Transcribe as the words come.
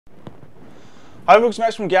Hi folks,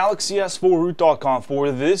 Max from GalaxyS4Root.com.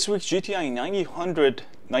 For this week's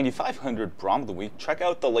GT-i9500 ROM of the week, check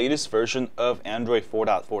out the latest version of Android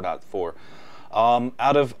 4.4.4.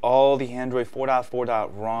 Out of all the Android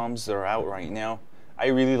 4.4 ROMs that are out right now, I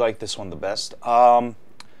really like this one the best.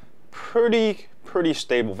 Pretty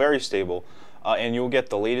stable, very stable, and you'll get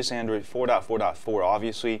the latest Android 4.4.4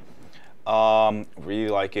 obviously. Really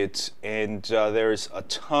like it, and there's a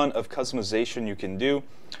ton of customization you can do.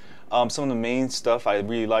 Some of the main stuff I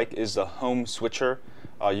really like is the home switcher.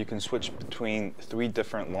 You can switch between 3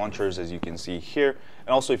 different launchers, as you can see here,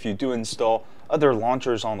 and also if you do install other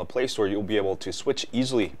launchers on the Play Store, you'll be able to switch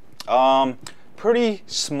easily. Pretty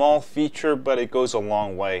small feature, but it goes a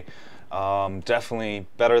long way. Definitely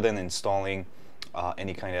better than installing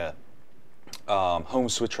any kind of home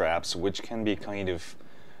switcher apps, which can be kind of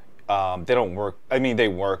they don't work. I mean, they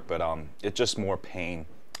work, but it's just more pain,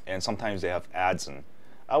 and sometimes they have ads, and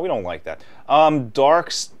we don't like that. Dark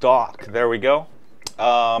stock, there we go.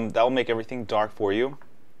 That will make everything dark for you.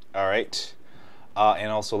 All right, and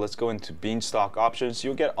also let's go into BeanStalk options.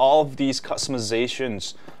 You'll get all of these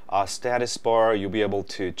customizations. Status bar, you'll be able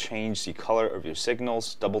to change the color of your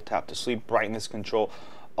signals, double tap to sleep, brightness control,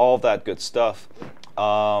 all that good stuff,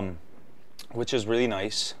 which is really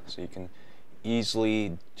nice. So you can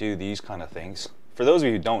easily do these kind of things. For those of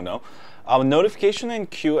you who don't know, notification and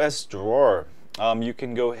QS drawer. You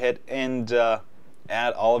can go ahead and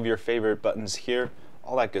add all of your favorite buttons here,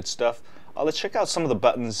 all that good stuff. Let's check out some of the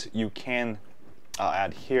buttons you can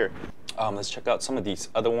add here. Let's check out some of these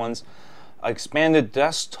other ones. Expanded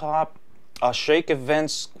desktop, shake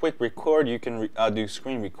events, quick record. You can do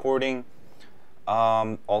screen recording.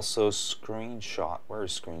 Also screenshot. Where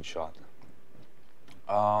is screenshot?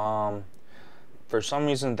 For some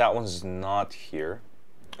reason that one's not here.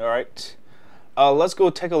 All right. Let's go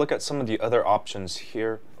take a look at some of the other options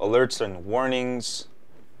here. Alerts and warnings,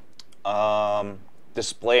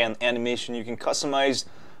 display and animation. You can customize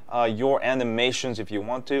your animations if you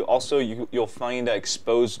want to. Also, you'll find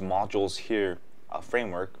exposed modules here,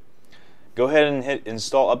 framework. Go ahead and hit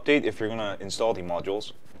install update if you're going to install the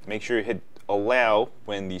modules. Make sure you hit allow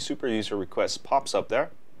when the super user request pops up there.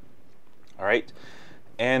 All right.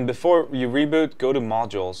 And before you reboot, go to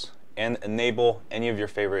modules and enable any of your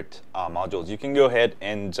favorite modules. You can go ahead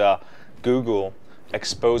and Google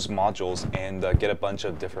expose modules and get a bunch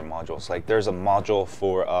of different modules. Like there's a module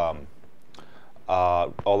for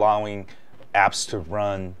allowing apps to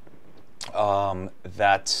run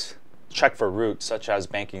that check for root, such as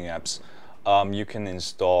banking apps. You can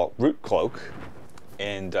install root cloak,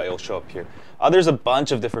 and it'll show up here. There's a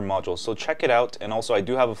bunch of different modules, so check it out. And also I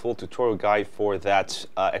do have a full tutorial guide for that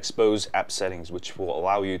expose app settings, which will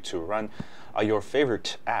allow you to run your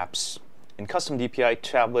favorite apps in custom DPI,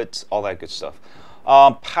 tablets, all that good stuff.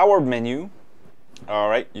 Power menu. All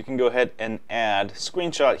right, you can go ahead and add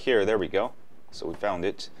screenshot here. There we go. So we found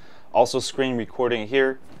it. Also screen recording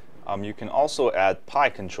here. You can also add Pi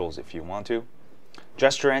controls if you want to.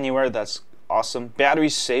 Gesture anywhere, that's awesome. Battery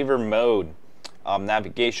saver mode.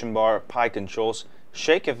 Navigation bar, Pi controls,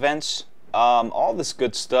 shake events, all this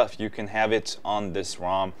good stuff. You can have it on this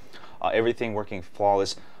ROM. Everything working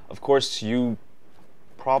flawless. Of course, you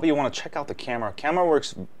probably want to check out the camera. Camera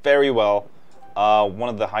works very well. One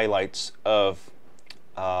of the highlights of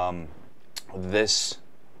this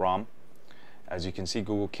ROM, as you can see,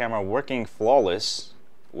 Google Camera working flawless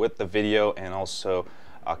with the video, and also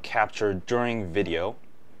capture during video.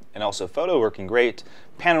 And also photo working great,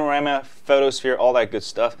 panorama, photosphere, all that good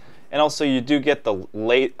stuff. And also you do get the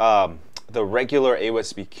regular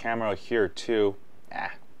AUSB camera here too.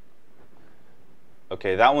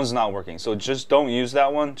 Okay, that one's not working, so just don't use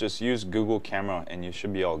that one. Just use Google Camera and you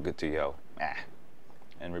should be all good to go.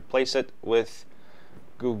 And replace it with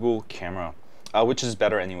Google Camera, which is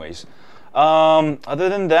better anyways. Other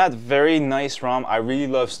than that, very nice ROM. I really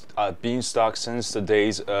love BeanStalk since the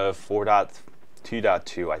days of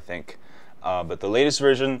 4.2.2, I think. But the latest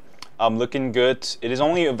version, looking good. It is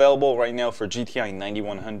only available right now for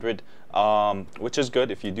GT-i9500, which is good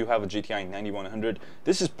if you do have a GT-i9500.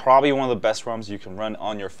 This is probably one of the best ROMs you can run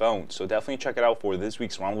on your phone. So definitely check it out for this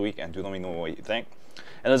week's ROM of the week, and do let me know what you think.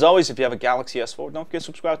 And as always, if you have a Galaxy S4, don't forget to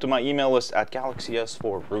subscribe to my email list at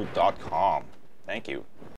GalaxyS4Root.com. Thank you.